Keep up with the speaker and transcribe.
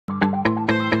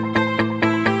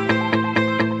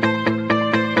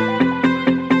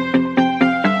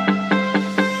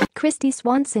Kristy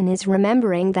Swanson is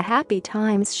remembering the happy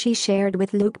times she shared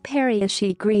with Luke Perry as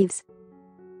she grieves.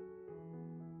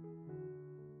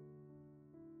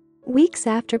 Weeks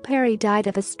after Perry died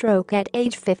of a stroke at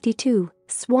age 52,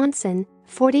 Swanson,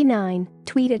 49,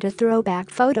 tweeted a throwback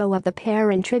photo of the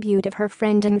pair in tribute of her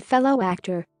friend and fellow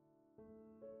actor.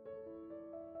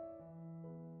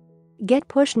 Get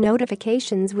push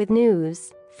notifications with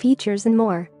news, features and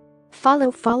more.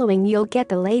 Following you'll get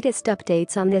the latest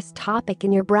updates on this topic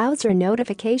in your browser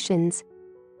notifications.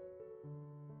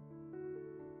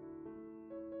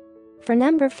 For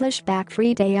number flashback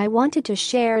free day, I wanted to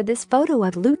share this photo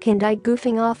of Luke and I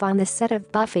goofing off on the set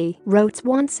of Buffy, wrote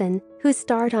Swanson, who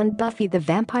starred on Buffy the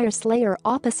Vampire Slayer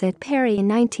opposite Perry in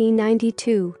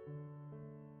 1992.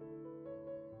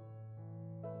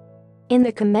 In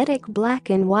the comedic black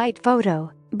and white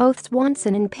photo, both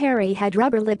Swanson and Perry had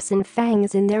rubber lips and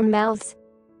fangs in their mouths.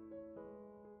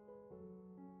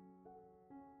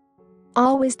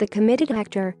 Always the committed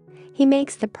actor. He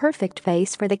makes the perfect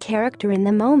face for the character in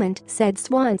the moment, said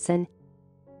Swanson.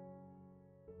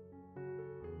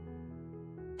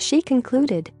 She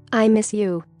concluded, "I miss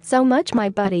you so much, my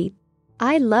buddy.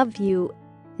 I love you."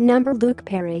 Number Luke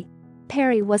Perry.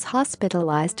 Perry was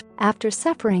hospitalized after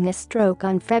suffering a stroke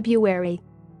on February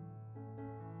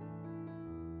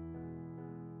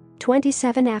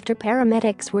 27 after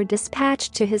paramedics were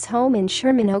dispatched to his home in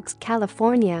Sherman Oaks,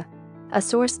 California. A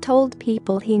source told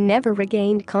People he never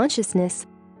regained consciousness.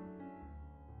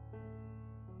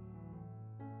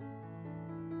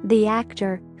 The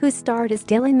actor, who starred as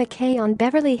Dylan McKay on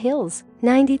Beverly Hills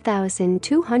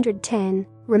 90210,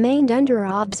 remained under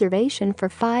observation for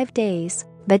 5 days,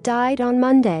 but died on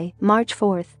Monday, March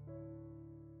 4.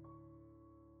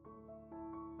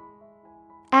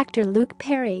 Actor Luke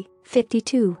Perry,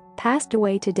 52, passed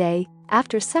away today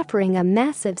after suffering a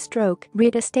massive stroke,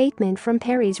 read a statement from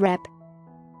Perry's rep.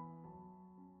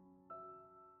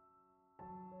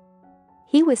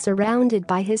 He was surrounded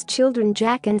by his children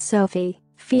Jack and Sophie,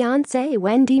 fiancée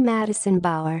Wendy Madison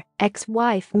Bauer,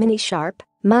 ex-wife Minnie Sharp,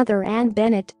 mother Ann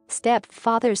Bennett,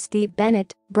 stepfather Steve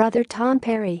Bennett, brother Tom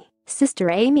Perry,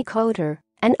 sister Amy Coder,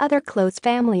 and other close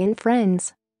family and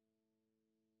friends.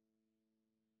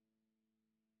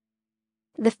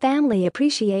 The family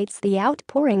appreciates the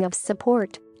outpouring of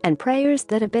support and prayers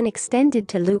that have been extended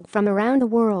to Luke from around the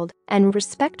world and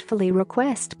respectfully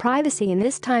request privacy in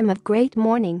this time of great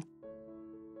mourning.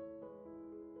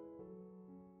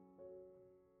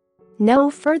 No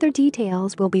further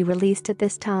details will be released at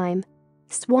this time.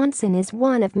 Swanson is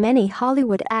one of many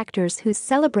Hollywood actors who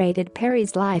celebrated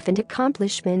Perry's life and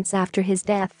accomplishments after his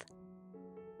death.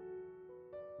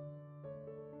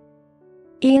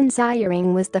 Ian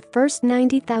Ziering was the first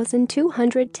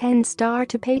 90,210 star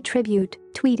to pay tribute,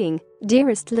 tweeting,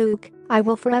 "Dearest Luke, I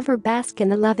will forever bask in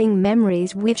the loving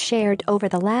memories we've shared over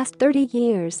the last 30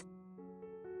 years.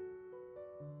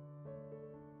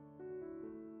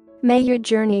 May your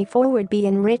journey forward be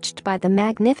enriched by the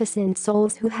magnificent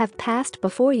souls who have passed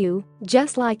before you,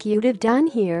 just like you'd have done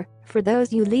here, for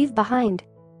those you leave behind."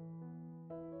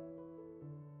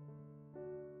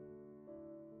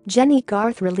 Jenny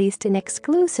Garth released an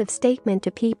exclusive statement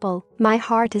to People. "My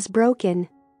heart is broken.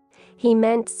 He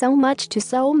meant so much to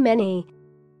so many.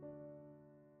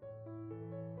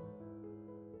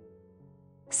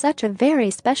 Such a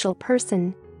very special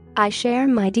person. I share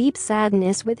my deep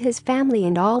sadness with his family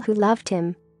and all who loved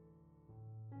him.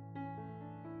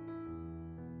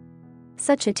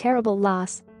 Such a terrible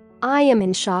loss. I am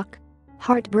in shock,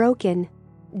 heartbroken,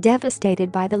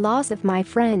 devastated by the loss of my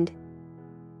friend.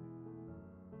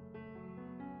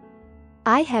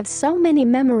 I have so many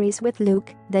memories with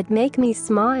Luke that make me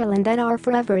smile and that are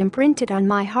forever imprinted on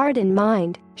my heart and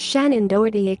mind," Shannon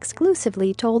Doherty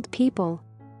exclusively told People.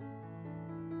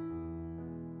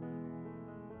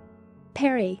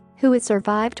 Perry, who is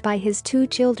survived by his 2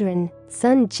 children,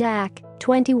 son Jack,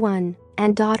 21,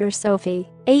 and daughter Sophie,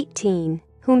 18,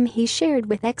 whom he shared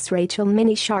with ex-Rachel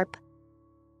Minnie Sharp.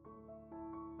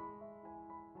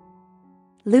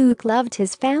 Luke loved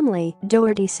his family,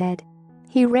 Doherty said.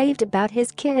 He raved about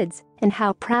his kids and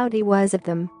how proud he was of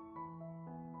them.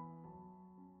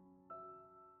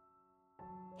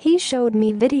 He showed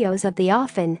me videos of the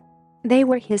often. They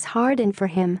were his heart and for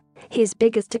him, his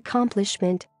biggest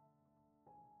accomplishment.